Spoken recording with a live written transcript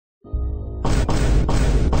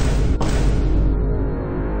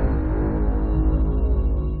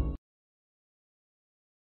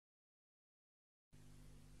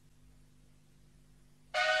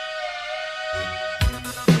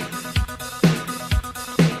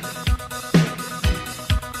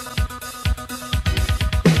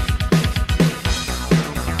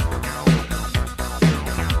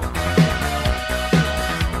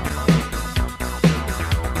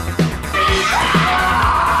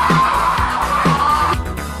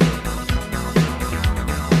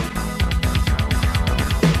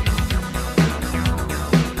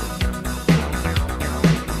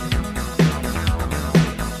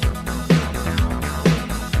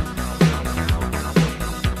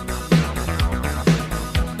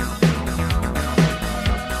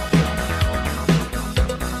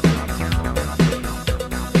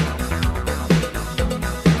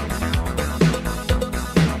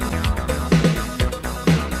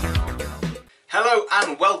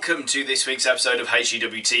and welcome to this week's episode of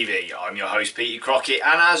HEW TV. I'm your host Peter Crockett,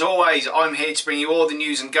 and as always I'm here to bring you all the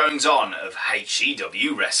news and goings on of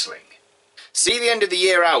HEW Wrestling. See the end of the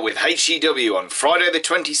year out with HEW on Friday the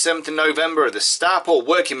 27th of November at the Starport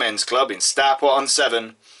Working Men's Club in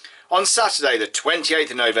Starport-on-Severn. On Saturday the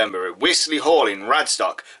 28th of November at Wisley Hall in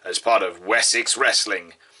Radstock as part of Wessex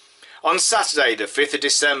Wrestling. On Saturday the 5th of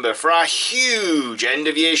December for our huge end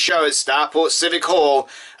of year show at Starport Civic Hall,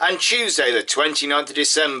 and Tuesday the 29th of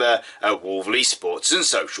December at Wolverley Sports and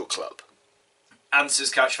Social Club. Answers,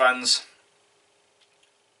 Catch fans.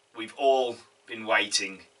 We've all been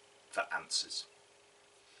waiting for answers.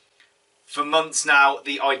 For months now,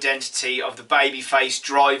 the identity of the babyface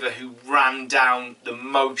driver who ran down the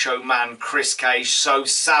Mocho Man Chris Cage so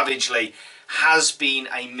savagely has been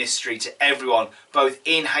a mystery to everyone, both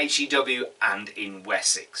in HEW and in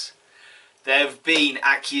Wessex. There have been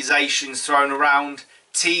accusations thrown around,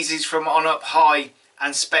 teases from on up high,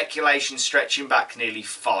 and speculation stretching back nearly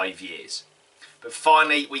 5 years. But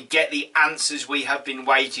finally, we get the answers we have been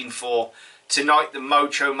waiting for. Tonight, the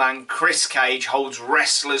Mocho Man Chris Cage holds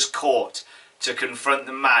wrestler's court to confront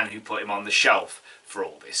the man who put him on the shelf for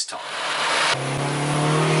all this time.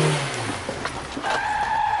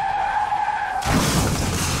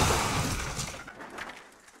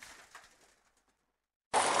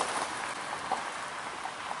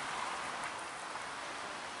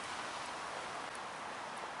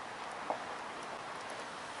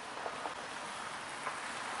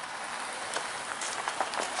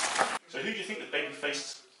 So who do you think the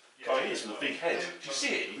baby-faced guy is with the big head? Do you see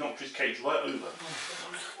it? He knocked Chris Cage right over.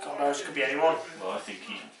 God knows, it could be anyone. Well, I think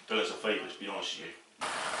he done us a favour, to be honest with you.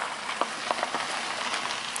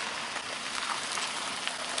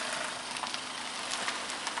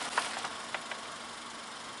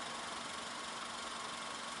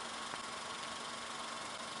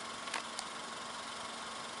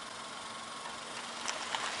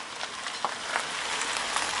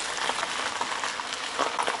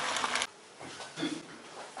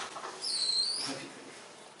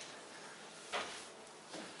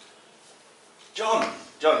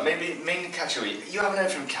 John, mean to catch you. You haven't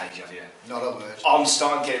heard from Cage, have you? Not a word. I'm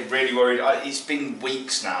starting to get really worried. It's been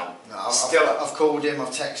weeks now. No, I've called him, I've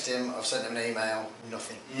texted him, I've sent him an email,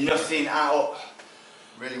 nothing. Nothing at all.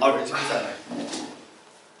 Really worried to be fair.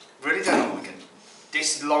 Really don't know what we can.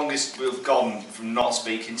 This is the longest we've gone from not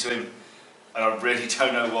speaking to him, and I really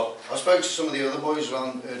don't know what. I spoke to some of the other boys as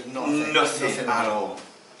well, nothing. Nothing at all.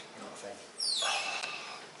 Nothing.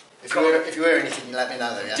 If you hear anything, let me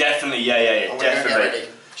know though, yeah? Definitely, yeah, definitely.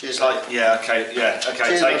 Cheers. Okay,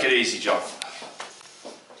 Cheers, take it easy, John.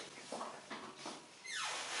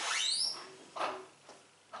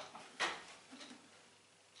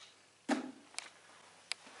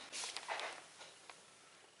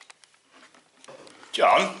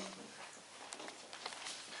 John?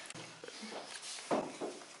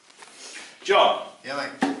 John? Yeah,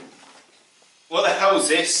 mate. What the hell is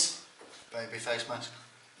this? Baby face mask.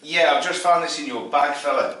 Yeah, I've just found this in your bag,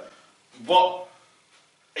 fella. What?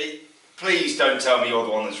 Please don't tell me you're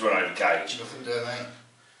the one that's run over Cage. Nothing to do, mate.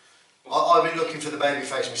 I've been looking for the baby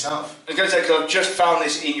face myself. I was going to say, because I've just found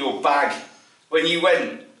this in your bag. When you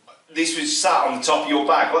went, this was sat on the top of your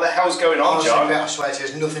bag. What the hell's going on, Honestly, John? mate, I swear to you,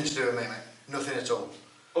 it's nothing to do with me, mate. Nothing at all.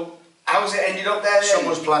 Well, how's it ended up there then?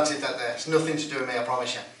 Someone's planted that there. It's nothing to do with me, I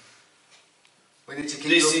promise you. We need to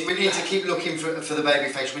keep looking for the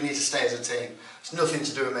baby face. We need to stay as a team. It's nothing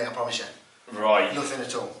to do with me, I promise you. Right. Nothing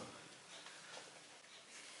at all.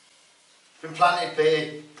 Been planted,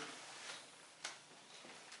 P.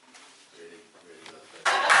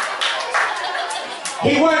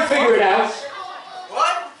 He won't figure it out.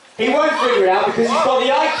 What? He won't figure it out because he's got the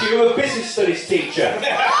IQ of a business studies teacher.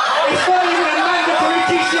 It's not even a mandatory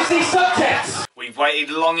GCSE subject. We've waited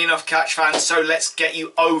long enough, Catch fans, so let's get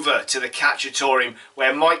you over to the Catchatorium,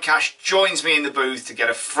 where Mike Cash joins me in the booth to get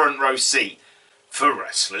a front row seat for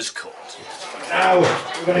Wrestler's Court. Now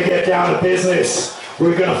we're going to get down to business.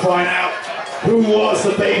 We're going to find out who was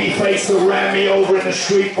the babyface that ran me over in the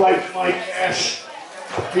street fight with Mike Cash.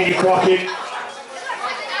 Peter Crockett.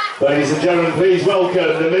 Ladies and gentlemen, please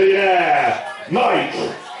welcome the millionaire, Mike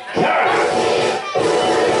Cash.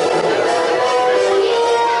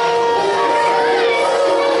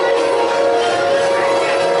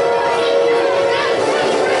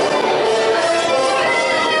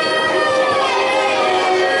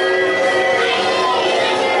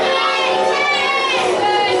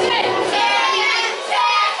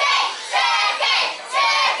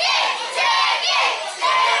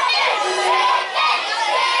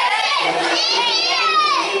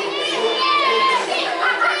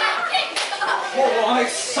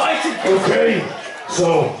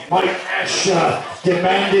 So Mike Ash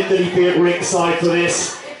demanded that he be at ringside for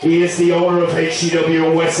this. He is the owner of HCW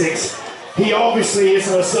in Wessex. He obviously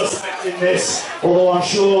isn't a suspect in this, although I'm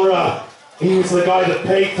sure he was the guy that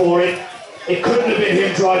paid for it. It couldn't have been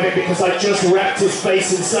him driving because I just wrapped his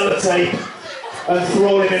face in sellotape and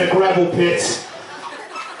thrown him in a gravel pit.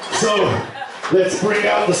 So let's bring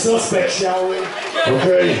out the suspect, shall we?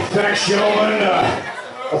 Okay, thanks, gentlemen.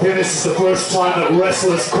 I think this is the first time that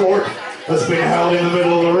Wrestler's Court has been held in the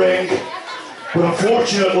middle of the ring. But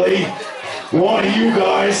unfortunately, one of you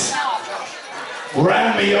guys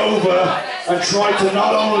ran me over and tried to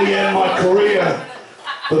not only end my career,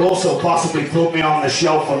 but also possibly put me on the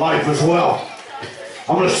shelf for life as well.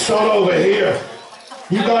 I'm going to start over here.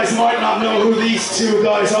 You guys might not know who these two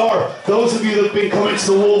guys are. Those of you that have been coming to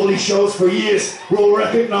the Wolverley shows for years will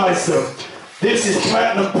recognize them. This is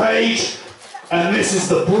Platinum Page, and this is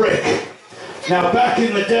the Brick. Now, back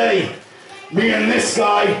in the day, me and this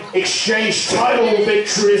guy exchanged title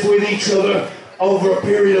victories with each other over a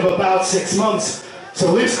period of about 6 months.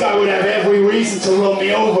 So this guy would have every reason to run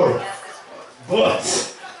me over.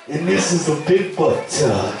 But, and this is the big butt,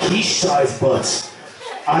 quiche-sized butt.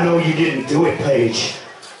 I know you didn't do it, Paige.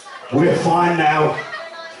 We're fine now.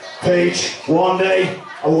 Paige, one day,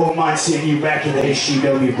 I won't mind seeing you back in the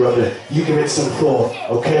HCW, brother. You give it some thought,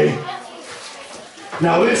 okay?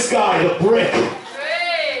 Now this guy, the Brick.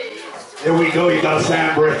 There we go, you got a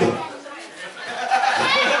fan, Brick.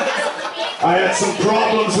 I had some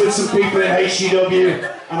problems with some people in HCW,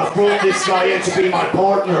 and I brought this guy in to be my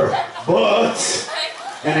partner. But,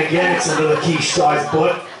 and again, it's another quiche-sized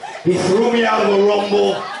butt. He threw me out of a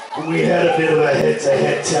rumble, and we had a bit of a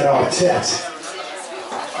head-to-head tete-a-tete.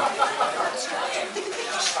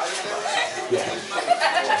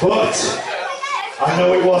 But I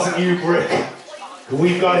know it wasn't you, Brick.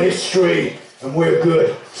 We've got history, and we're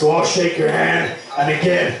good. So I'll shake your hand, and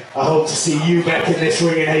again, I hope to see you back in this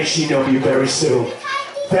ring in HCW very soon.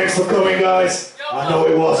 Thanks for coming, guys. I know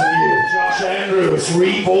it wasn't you. Josh Andrews,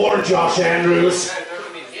 reborn Josh Andrews.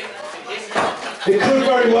 It could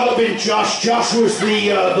very well have been Josh. Josh was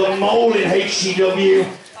the mole in HCW,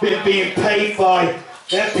 been being paid by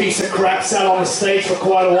that piece of crap, sat on the stage for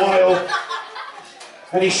quite a while.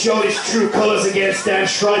 And he showed his true colours against Dan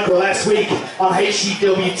Stryker last week on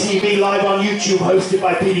HCW TV, live on YouTube, hosted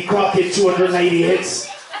by Petey Crockett, 280 hits.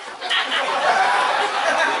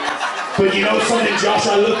 But you know something, Josh?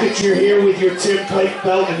 I look at you here with your tin plate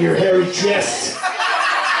belt and your hairy chest.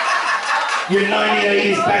 Your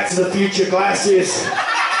 1980s Back to the Future glasses.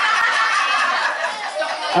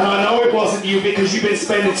 And I know it wasn't you because you've been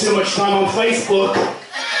spending too much time on Facebook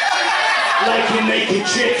liking naked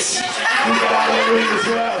chicks. You got out of the ring as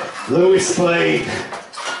well. Lewis Blade.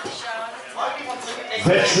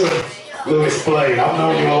 Veteran Lewis Blade. I've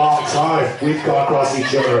known you a long time. We've gone across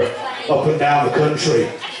each other up and down the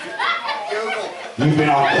country. You've been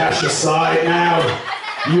on Cash's side now.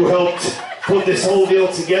 You helped put this whole deal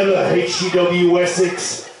together, HCW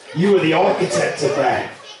Wessex. You were the architect of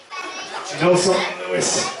that. You know something,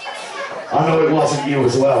 Lewis? I know it wasn't you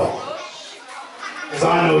as well. Because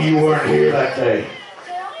I know you weren't here that day.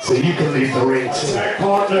 So you can leave the ring too. My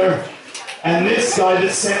partner, and this guy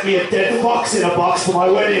that sent me a dead fox in a box for my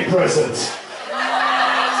wedding present.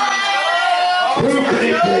 Who could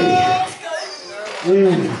it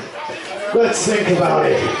be? Let's think about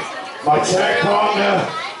it. My tag partner,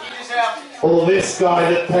 or this guy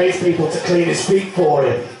that pays people to clean his feet for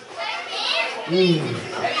him.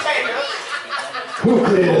 Who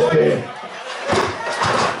could it have been?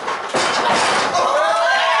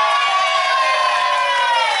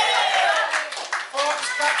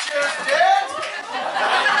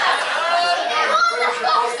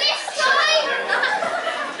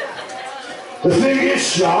 The thing is,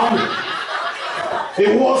 Sean,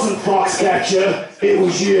 it wasn't Foxcatcher, it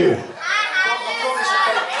was you.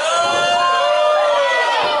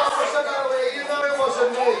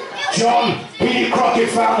 John, Petey Crockett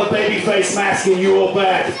found the babyface mask in your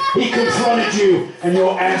bag. He confronted you, and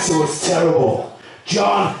your answer was terrible.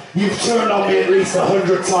 John, you've turned on me at least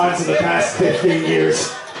 100 times in the past 15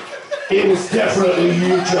 years. It was definitely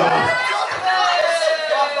you, John.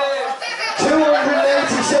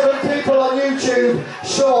 287 people on YouTube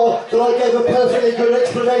saw that I gave a perfectly good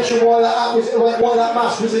explanation why that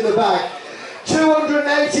mask was in the bag.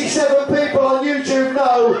 287 people on YouTube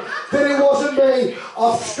know that it wasn't me.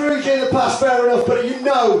 I've screwed you in the past fair enough, but you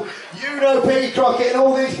know Petey Crockett and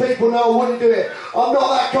all these people know I wouldn't do it. I'm not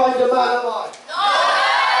that kind of man, am I?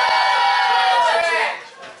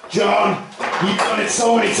 John, You've done it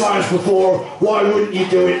so many times before. Why wouldn't you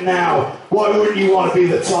do it now? Why wouldn't you want to be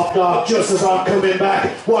the top dog just as I'm coming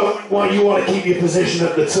back? Why do you want to keep your position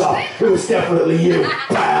at the top? It was definitely you,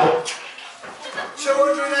 pal.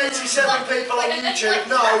 287 people on YouTube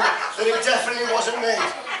know that it definitely wasn't me.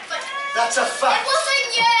 That's a fact. It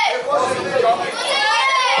wasn't you! It wasn't me.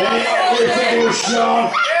 You think it was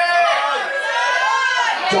Sean?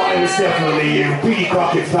 Johnny, it was definitely you. Petey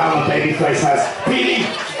Crockett found the babyface has. Petey,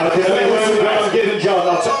 I'm giving John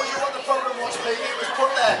that. I told you what the problem was, Pete. It was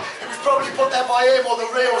put there. It was probably put there by him or the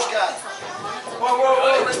real scan.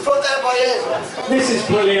 It was put there by him. This is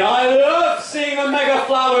brilliant. I love seeing the Mega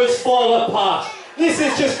Flowers fall apart. This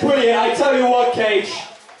is just brilliant. I tell you what, Cage.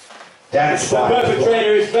 That's The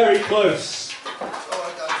perpetrator is very close. It's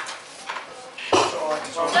alright, Dan. It's alright.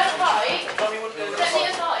 It's alright. Don't fight. Let me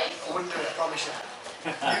fight. I wouldn't do it, I promise you.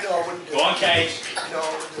 You know I wouldn't do it. Go on, Cage. You know I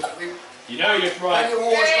wouldn't do it. You know you're Plenty right. of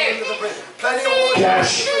wars going into the bridge. Plenty of wars.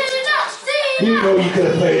 Cash. You know you could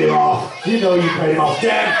have paid him off. You know you paid him off.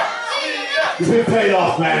 Dan, you've been paid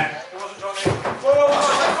off, man.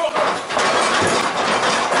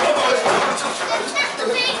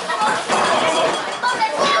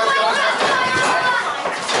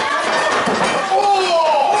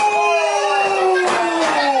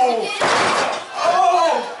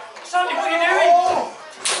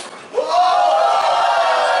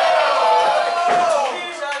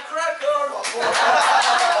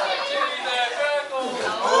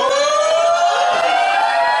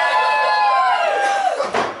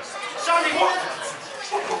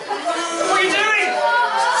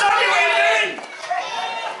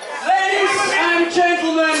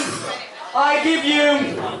 I give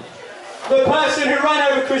you the person who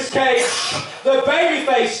ran over Chris Cage, the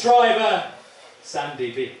babyface driver,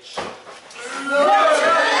 Sandy Beach.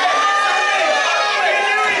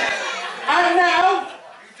 And now,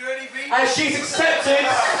 as she's accepted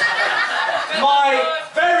my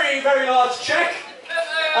very, very large cheque,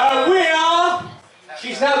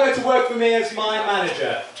 she's now going to work for me as my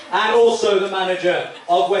manager, and also the manager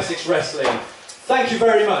of Wessex Wrestling. Thank you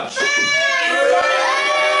very much.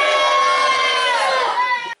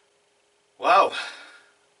 Wow,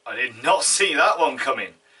 I did not see that one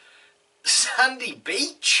coming. Sandy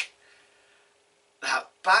Beach? That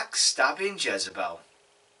backstabbing Jezebel.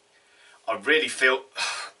 I really feel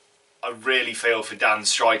for Dan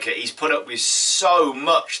Stryker. He's put up with so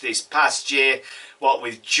much this past year, what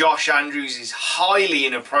with Josh Andrews' highly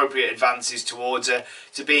inappropriate advances towards her,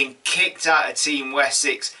 to being kicked out of Team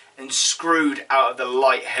Wessex and screwed out of the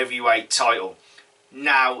light heavyweight title.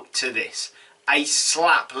 Now to this. A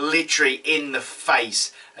slap literally in the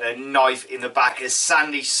face and a knife in the back as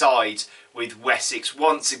Sandy sides with Wessex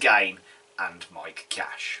once again and Mike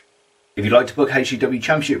Cash. If you'd like to book HEW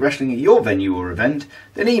Championship Wrestling at your venue or event,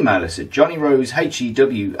 then email us at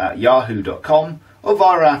johnnyrosehew@yahoo.com or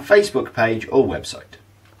via our Facebook page or website.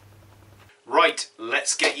 Right,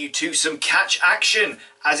 let's get you to some catch action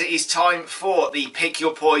as it is time for the Pick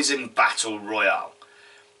Your Poison Battle Royale.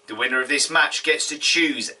 The winner of this match gets to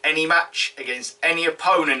choose any match against any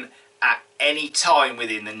opponent at any time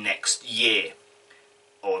within the next year.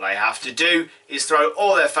 All they have to do is throw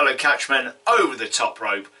all their fellow catchmen over the top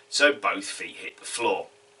rope so both feet hit the floor.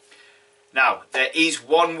 Now, there is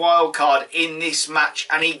one wild card in this match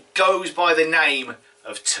and he goes by the name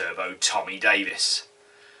of Turbo Tommy Davis.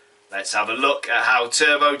 Let's have a look at how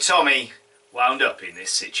Turbo Tommy wound up in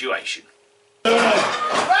this situation.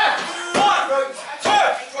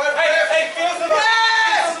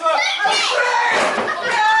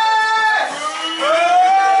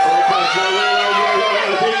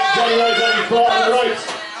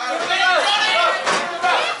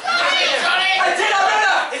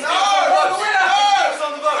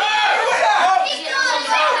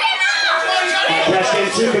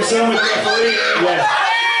 Too concerned with the referee. Yeah.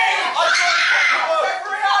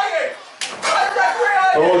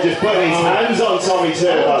 Oh, just putting his hands on Tommy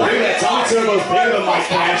Turbo. Look at that, Tommy Turbo's bigger than Mike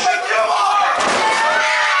Cash.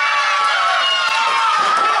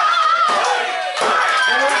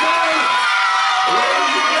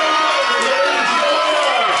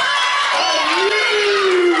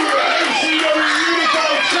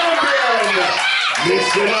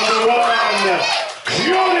 Mr. Number 1,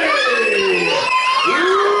 Johnny!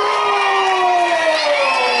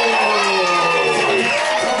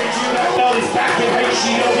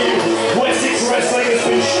 Wessex Wrestling has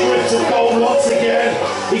been stripped of gold once again.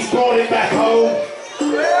 He's brought it back home.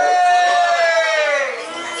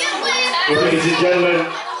 Well, ladies and gentlemen,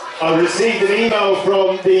 I received an email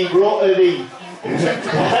from the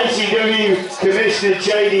HEW Commissioner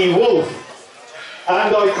J.D. Wolf,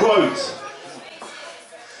 and I quote,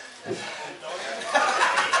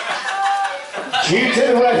 Due to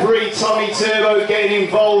the referee Tommy Turbo getting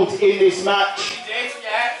involved in this match,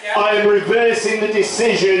 I am reversing the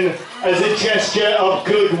decision as a gesture of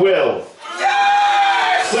goodwill.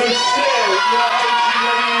 So still, your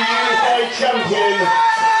HCW Unified Champion,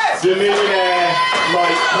 the millionaire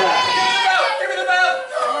Mike Cash. Give me the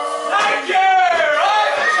belt! Thank you!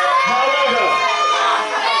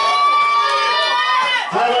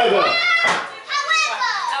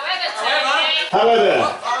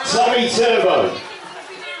 However, Tommy Turbo,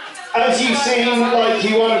 as you seem like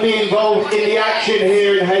you want to be involved in the action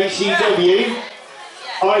here in HCW,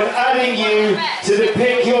 I'm adding you to the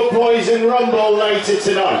Pick Your Poison Rumble later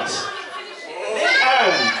tonight.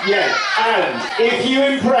 And if you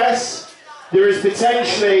impress, there is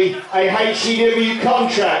potentially a HCW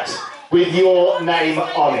contract with your name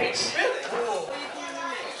on it.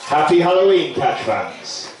 Happy Halloween, Catch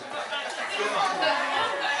fans.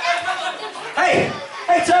 Hey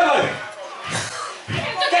Turbo!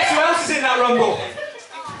 Guess who else is in that rumble?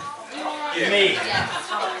 Me.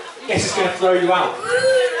 Guess who's going to throw you out?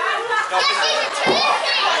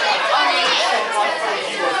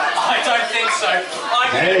 I don't think so.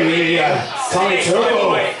 Hey, Tommy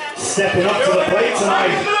Turbo stepping up to the plate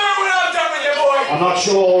tonight. I'm not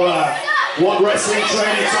sure what wrestling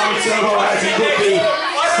training Tommy Turbo has. He could be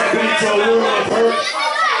stepping into a world of hurt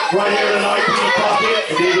right here tonight in the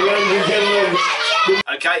pocket. Indeed, ladies and gentlemen.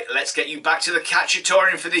 Okay, let's get you back to the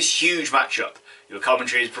Catchatorium for this huge matchup. Your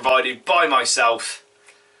commentary is provided by myself.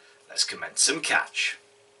 Let's commence some catch.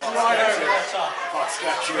 Yes,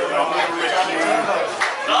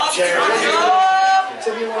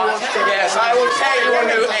 I will tell you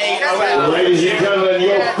who Ladies and gentlemen,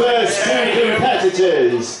 your first two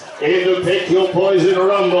competitors in the Pick Your Poison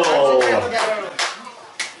Rumble.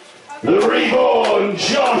 The reborn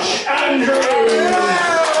Josh Andrews.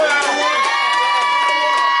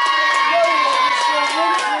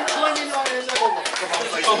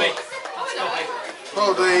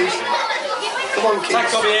 Bobby. Come on, kids.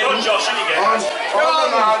 Thanks, Bobby. Go on, Josh, in you go. Go on,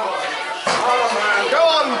 man. Go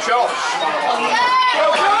on, Josh. Go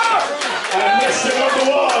on. And Mr. Number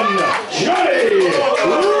 1, Johnny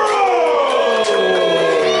Rowe.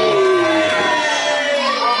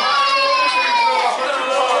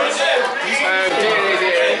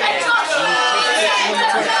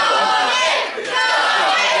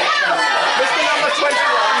 Mr. Number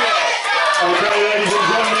 21, yeah. Okay, ladies and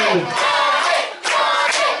gentlemen.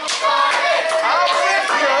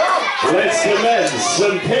 Let's commence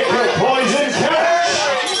some Pick Your Poison catch.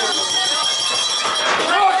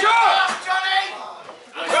 Go on, Josh.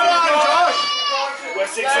 We're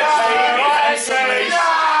 6 handsomely.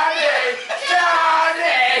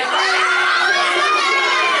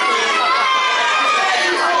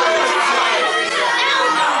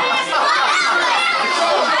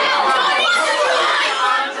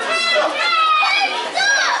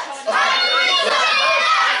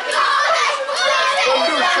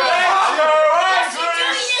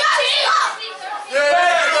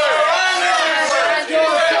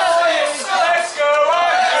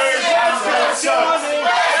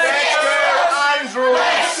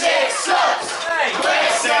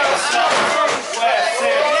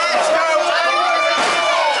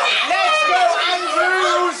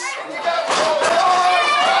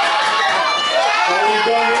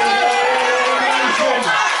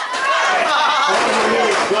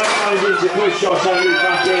 To push Josh Andrews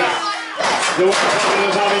back in. The one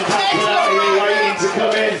of having Patrick out here waiting to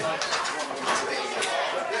come in.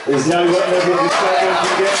 There's no way everyone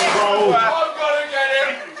can get involved. I've got to get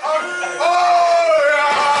him.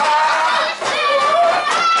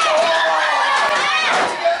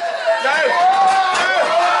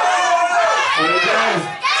 And again.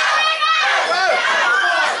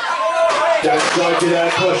 Don't strike it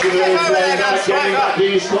there, pushing the playing back, getting back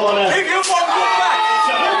in his corner.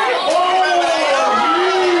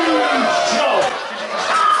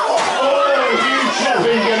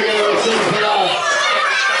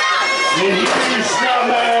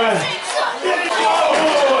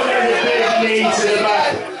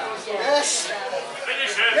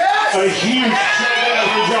 A huge shot there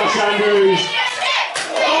from Josh Andrews.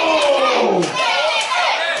 Oh!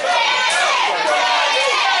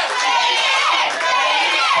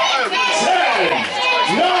 10,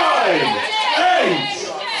 9, 8,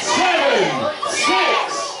 7,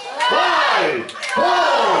 6, 5,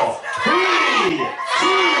 4, 3,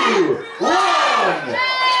 2, 1.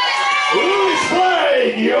 Who's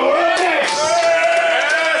playing? You're next.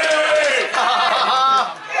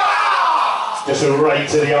 Just a right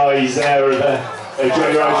to the eyes there of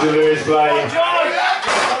Johnny Roach and Lewis playing.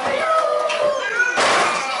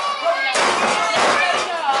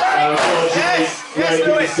 Unfortunately,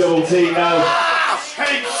 making this double team now.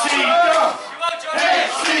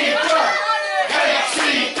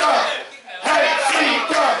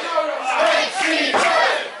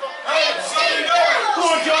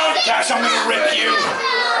 Dash, I'm gonna rip you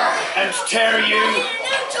and tear you.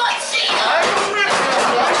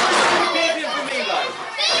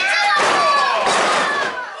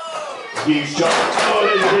 Huge shot. Oh,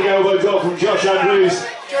 there's a big elbow drop from Josh Andrews.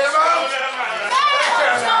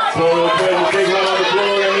 Forward, putting the big man on the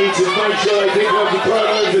floor. They need to make sure they pick up the throw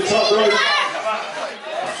over the top rope.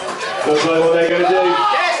 Looks like what they're going to do.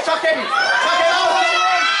 Yes, tuck him! Tuck him out!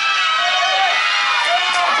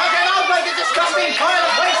 Tuck him out like a disgusting pile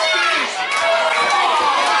of waste beans!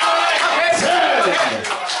 Tuck him! 10,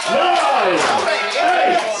 9,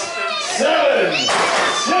 8, 7,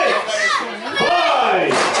 6,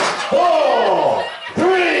 5, 4,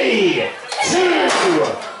 3, 2,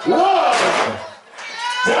 1.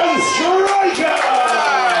 Dan Striker!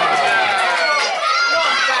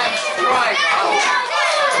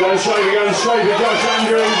 Dan Striker going straight for Josh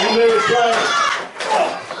Andrews and Lewis Blair.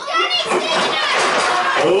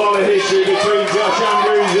 A lot of history between Josh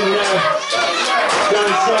Andrews and Dan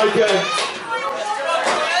Striker.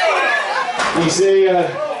 You see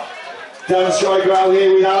Dan Striker out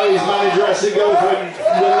here without his manager wrestling girlfriend, the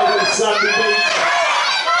lovely Sandy Beach.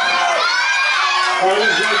 And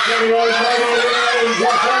he's got Johnny Rose and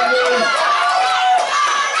Josh Andrews.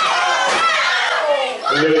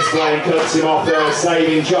 Lewis Blaine cuts him off there,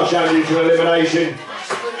 saving Josh Andrews from elimination.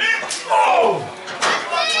 Oh!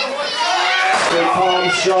 Big palm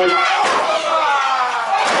strike.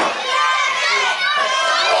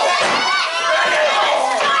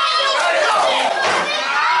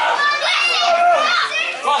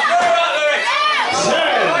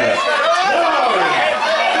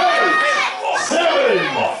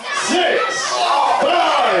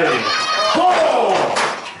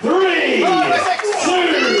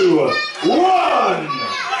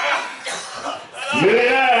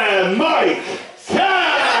 Millionaire Mike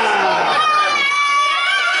Cash!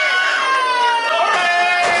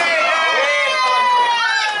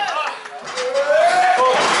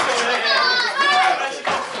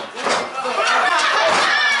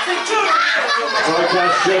 Mike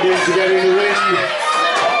Cash struggling to get in the ring.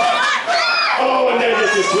 Oh, and then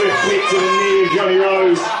just a swift kick to the knee of Johnny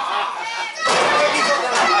Rose.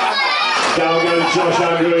 Down goes Josh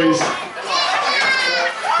Andrews.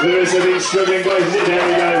 Lewis has been struggling, guys. There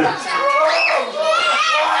we go.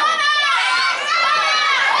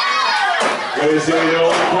 Lewis doing all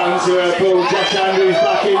he can to pull Josh Andrews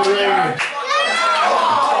back in the ring.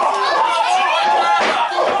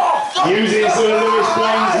 Using some of Lewis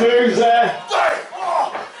Blaine's moves there.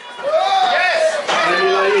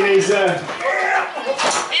 Emulating his... Are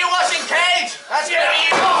you watching Cage? That's you.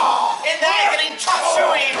 In there getting chop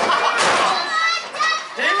suey.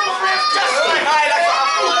 Just like I like to have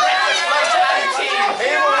full breakfast, lunch and team.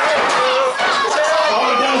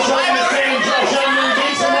 Oh, down trying to see Josh Andrews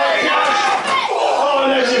beat some more cash.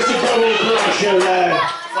 Oh, there's just a double pressure there.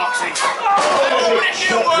 Foxy. Oh, a big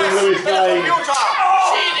shot from Lewis Blaine.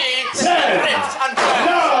 10,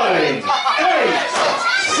 9, 8,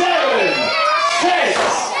 7, 6,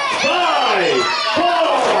 5, 4,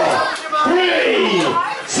 3,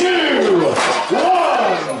 2,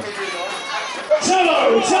 1.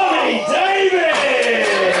 Tommy Davis!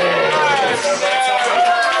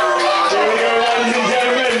 Here we go, ladies and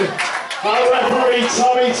gentlemen. Our referee,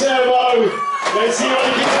 Tommy Turbo. Let's see what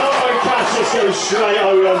he can do. And Cash just goes straight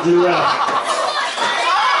over onto the ref.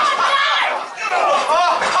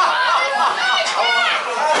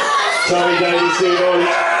 Tommy Davis doing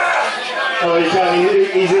all he can.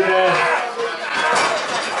 He's in there.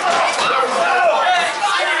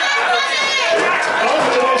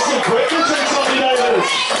 Quickly from Tommy Davis.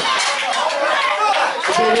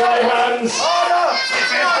 Big right hands.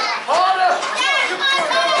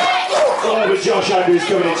 Oh, but Josh Andrews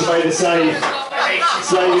coming in to make the save.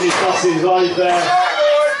 Saving his boss's life there.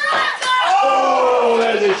 Oh,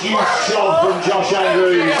 there's a huge shot from Josh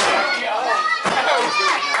Andrews.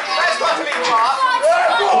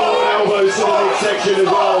 Oh, elbows to the midsection as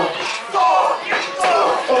well.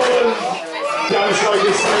 Oh, down strike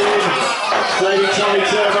is saving Tommy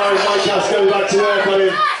Turbo. Mike Cash goes back to work on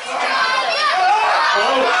him.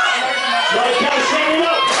 Oh, Mike Cash coming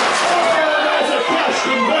up. Oh, there's a Cash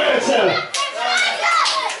converter.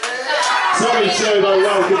 Tommy Turbo,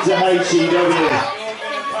 welcome to HEW.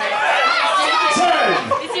 10,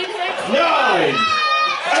 9,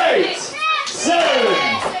 8, 7,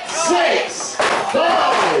 6, 5,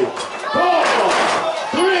 4,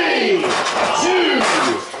 3, 2,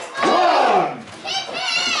 1.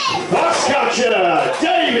 Foxcatcher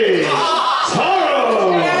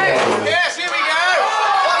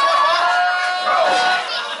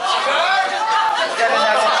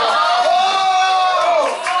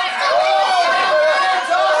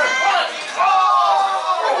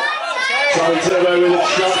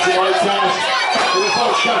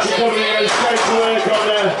Foxcatcher coming in, goes straight to work on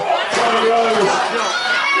Johnny Rose.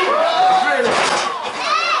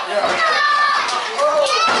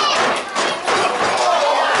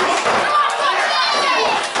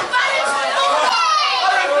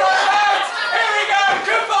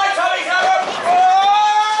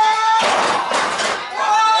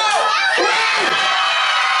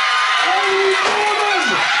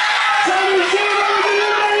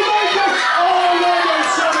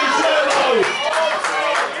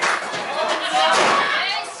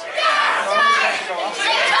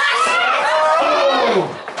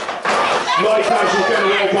 Mike Cash is going to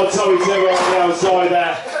work on Tommy Timber on the outside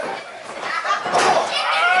there.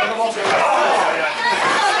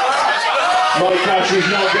 Mike Cash is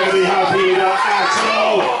not going to be happy with that at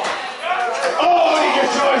all. Oh, he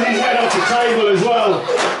just drives his head off the table as well.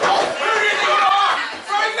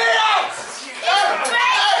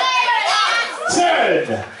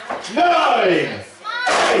 10, 9,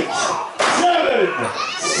 8, 7,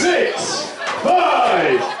 6,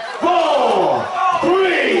 5, 4,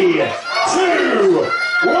 3, 2,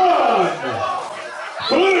 1.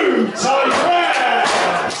 Blue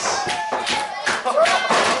Tigress!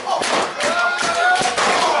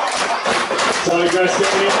 Tigress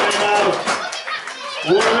getting in there now.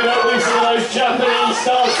 Warming up with some of those Japanese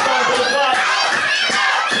style stomp to the back.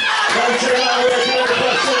 Mocho Man working on the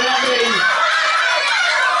best of the knee.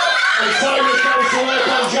 And Tigress goes to work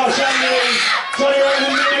on Josh Anderson. Johnny Rose in the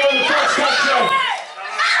middle of the Foxcatcher.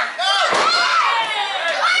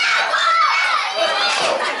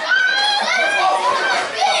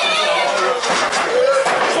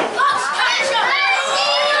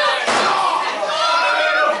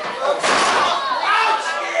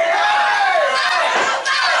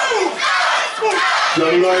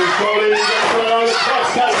 Johnny Rose falling in the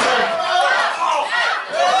Foxcatcher.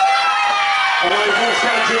 And the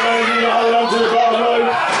Foxcatcher managing to hold on to the bottom rope.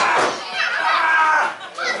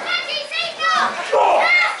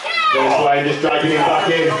 There's Wayne just dragging him back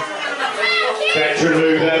in. Veteran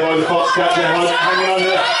move there by the Foxcatcher, hanging on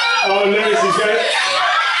there. Oh, Lewis is going.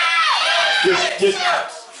 Just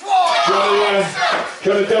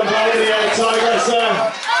trying to dump out in the air, Tigress there.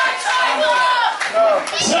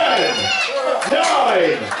 10, 9,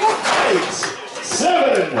 8,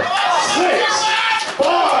 7, 6,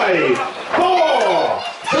 5, 4,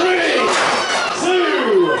 3,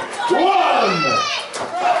 2, 1.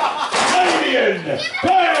 Damien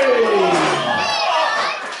Payne!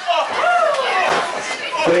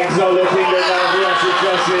 Things are looking good now for the acid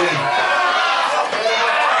dressing.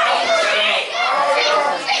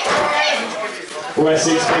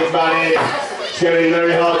 Wessex big man in. It's going to be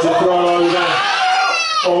very hard to throw over.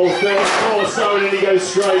 All 34 stone and he goes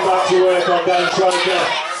straight back to work on Dan Striker,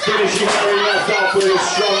 finishing where he left off with his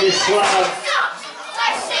strongest slam.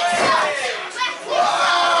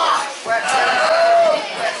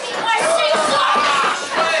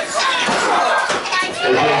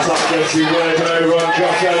 Again, Tigress working over on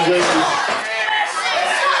Josh Andrews.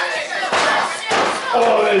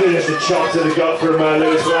 Oh, there's just a chop to the gut from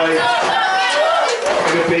Lewis Wayne.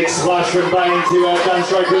 And a big splash from Bain to Dan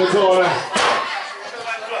Striker in the corner.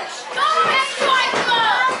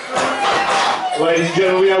 Ladies and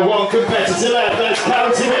gentlemen, we have one competitor left. Let's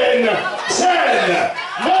count him in. 10,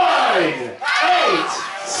 9, 8,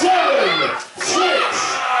 7, 6,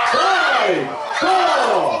 5,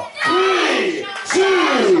 4, 3,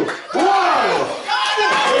 2, 1.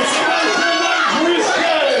 It's Mocho Man Chris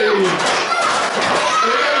Cage.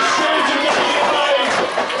 The exchange of getting it made.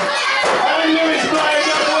 And Lewis Blaine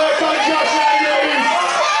going to work on Josh Andrews.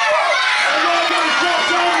 And there goes Josh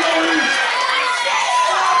Andrews.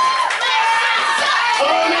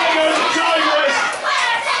 Oh, there goes the Tigress!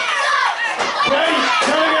 Okay,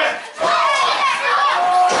 turn it!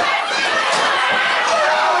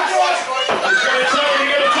 He's going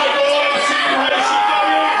to take all of Team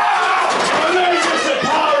HCW. And there's just the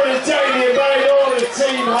power of Damien Payne. All of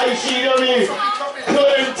Team HCW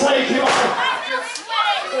couldn't take him on.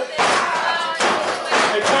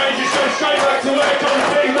 And Payne just goes straight back to work on the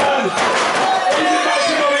big man. He's about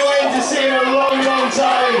to be waiting to see him a long, long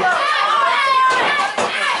time.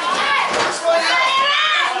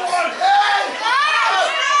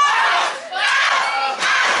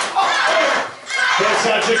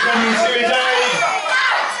 Foxcatcher coming to his aid.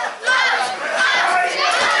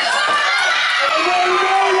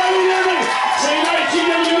 Team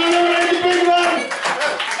HCW eliminate the big man.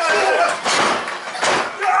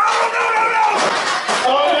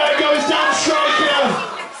 Oh, there goes Dan Striker.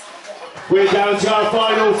 We're down to our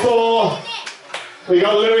final four. We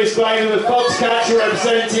got Lewis Blaine and the Foxcatcher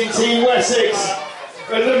representing Team Wessex,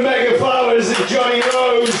 and the Mega Flowers of Johnny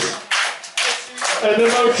Rose. and the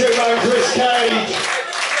Mocho Man Chris Cage.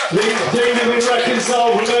 Things have been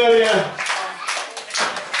reconciled from earlier.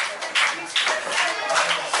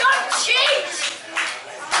 Don't cheat!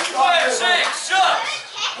 Where six sucks!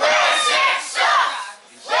 Where six sucks!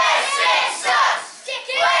 Where six sucks!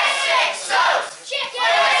 Where six sucks!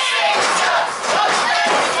 Where six sucks!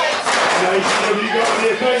 Now, have you got the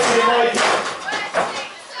offensive, Mike?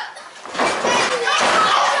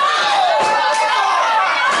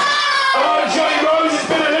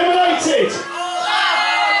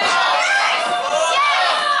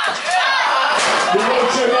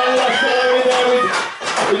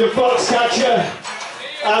 With the fox catcher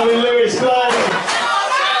and with Lewis Glenn.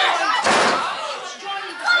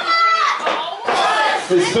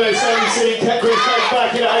 His first MC kept Chris Cage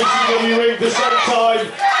back in the HCW ring for some time.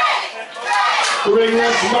 The ring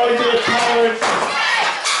was might be apparent.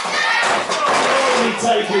 Only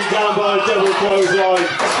taken down by a double clothesline.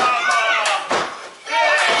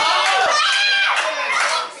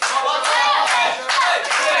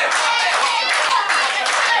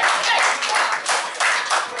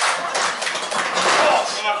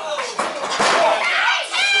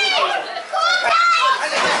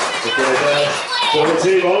 For the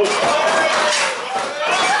team, oh.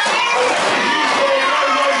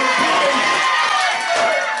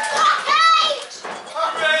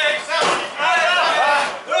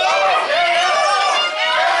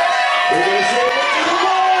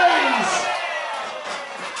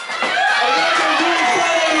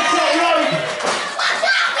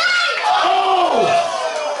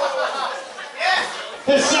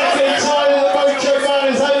 The second time that the Mocho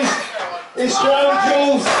Man has had his crown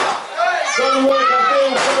jewels. Got to work, I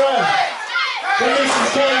feel, for Mrs.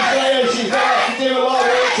 Cage there. She's going to have to do a lot of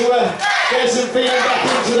work to get some feeling back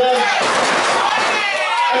into them.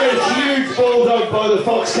 And a huge bulldog by the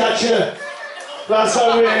fox catcher. Last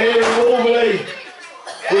time we were here in Wolverley,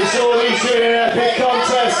 we saw these two in an epic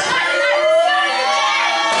contest.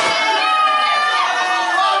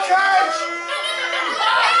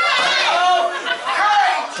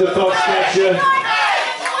 The fox catcher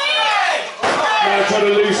now trying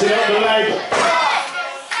to loosen up the leg.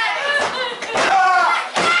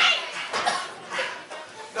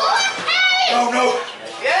 No, no.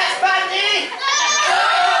 Yes, Bandy.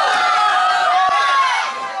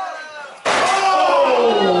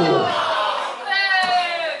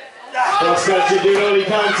 Fox catcher doing all he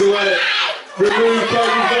can to remove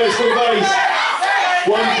Cody first from base.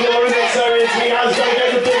 One floor in this area, he has got to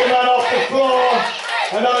get the bigger man off the floor.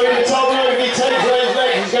 And over the top rope, if he takes those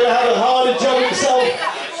legs, he's going to have a harder job himself.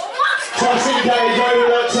 Tossing Cage over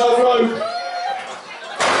that top rope.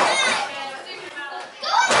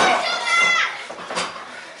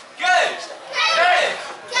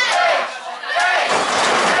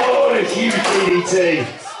 Oh, and a huge DDT.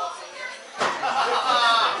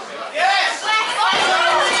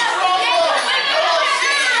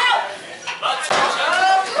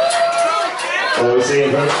 Oh, we see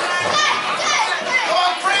him, bro.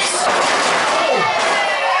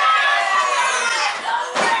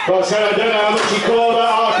 Fox, I don't know how much you call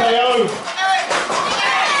that RKO.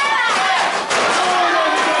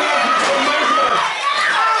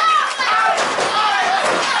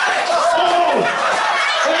 Oh!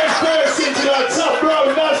 There's burst into that top rope,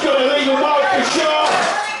 and that's going to leave a mark for sure.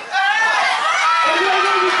 And then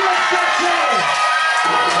there's the fox catcher.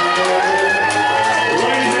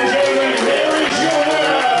 Ladies and gentlemen, here is your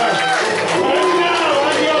winner. And now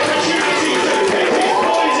has the opportunity to pick his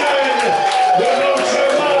poison. The Mocho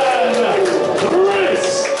Man,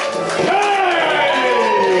 Chris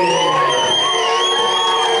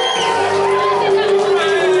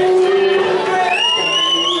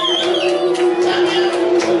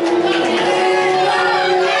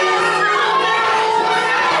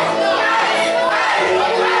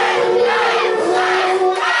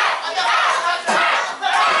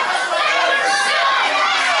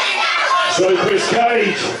So Chris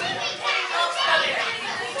Cage.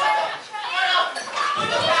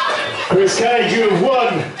 Chris Cage, you have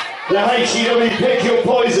won the HCW Pick Your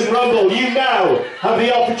Poison Rumble. You now have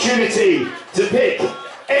the opportunity to pick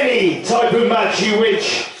any type of match you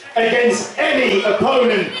wish against any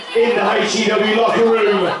opponent in the HCW locker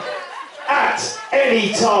room at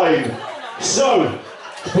any time. So,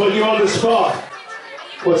 to put you on the spot,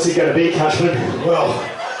 what's it going to be, Cashman? Well,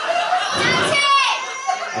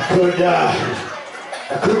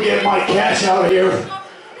 I could get my cash out here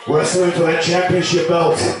wrestling for that championship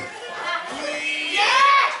belt.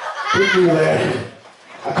 Could do that.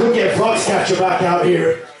 I could get Foxcatcher back out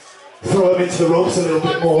here, throw him into the ropes a little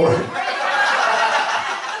bit more.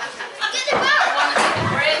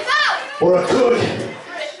 Or I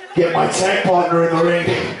get my tag partner in the ring.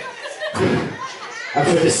 And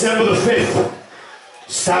for December the 5th,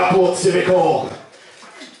 Stockport Civic Hall,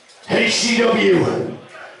 HCW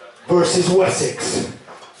versus Wessex.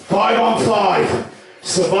 5-on-5,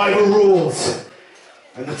 survivor rules.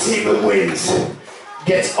 And the team that wins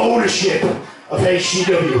gets ownership of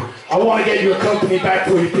HCW. I want to get your company back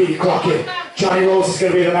for you, Petey Crockett. Johnny Rose is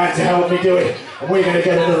going to be the man to help me do it. And we're going to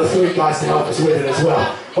get another 3 guys to help us with it as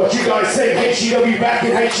well. What you guys say? HCW back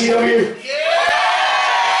in HCW? Yeah!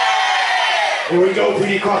 Here we go,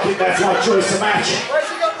 Petey Crockett. That's my choice of match.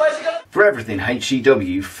 For everything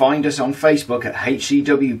HCW, find us on Facebook at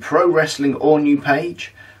HCW Pro Wrestling or New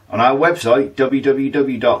Page, on our website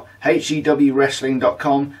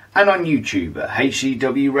www.hcwwrestling.com, and on YouTube at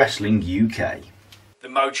HCW Wrestling UK. The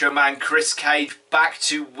Mocho Man Chris Cage back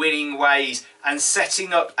to winning ways and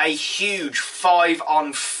setting up a huge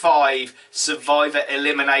 5-on-5 Survivor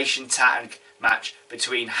Elimination Tag match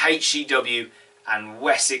between HCW and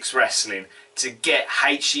Wessex Wrestling to get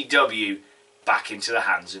HCW back into the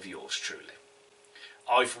hands of yours truly.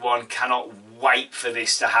 I for one cannot wait for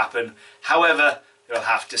this to happen. However, you'll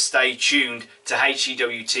have to stay tuned to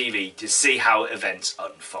HCW TV to see how events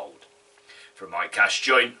unfold. From my Cash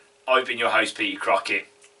Joint, I've been your host Peter Crockett.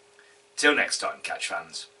 Till next time, Catch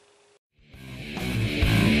fans.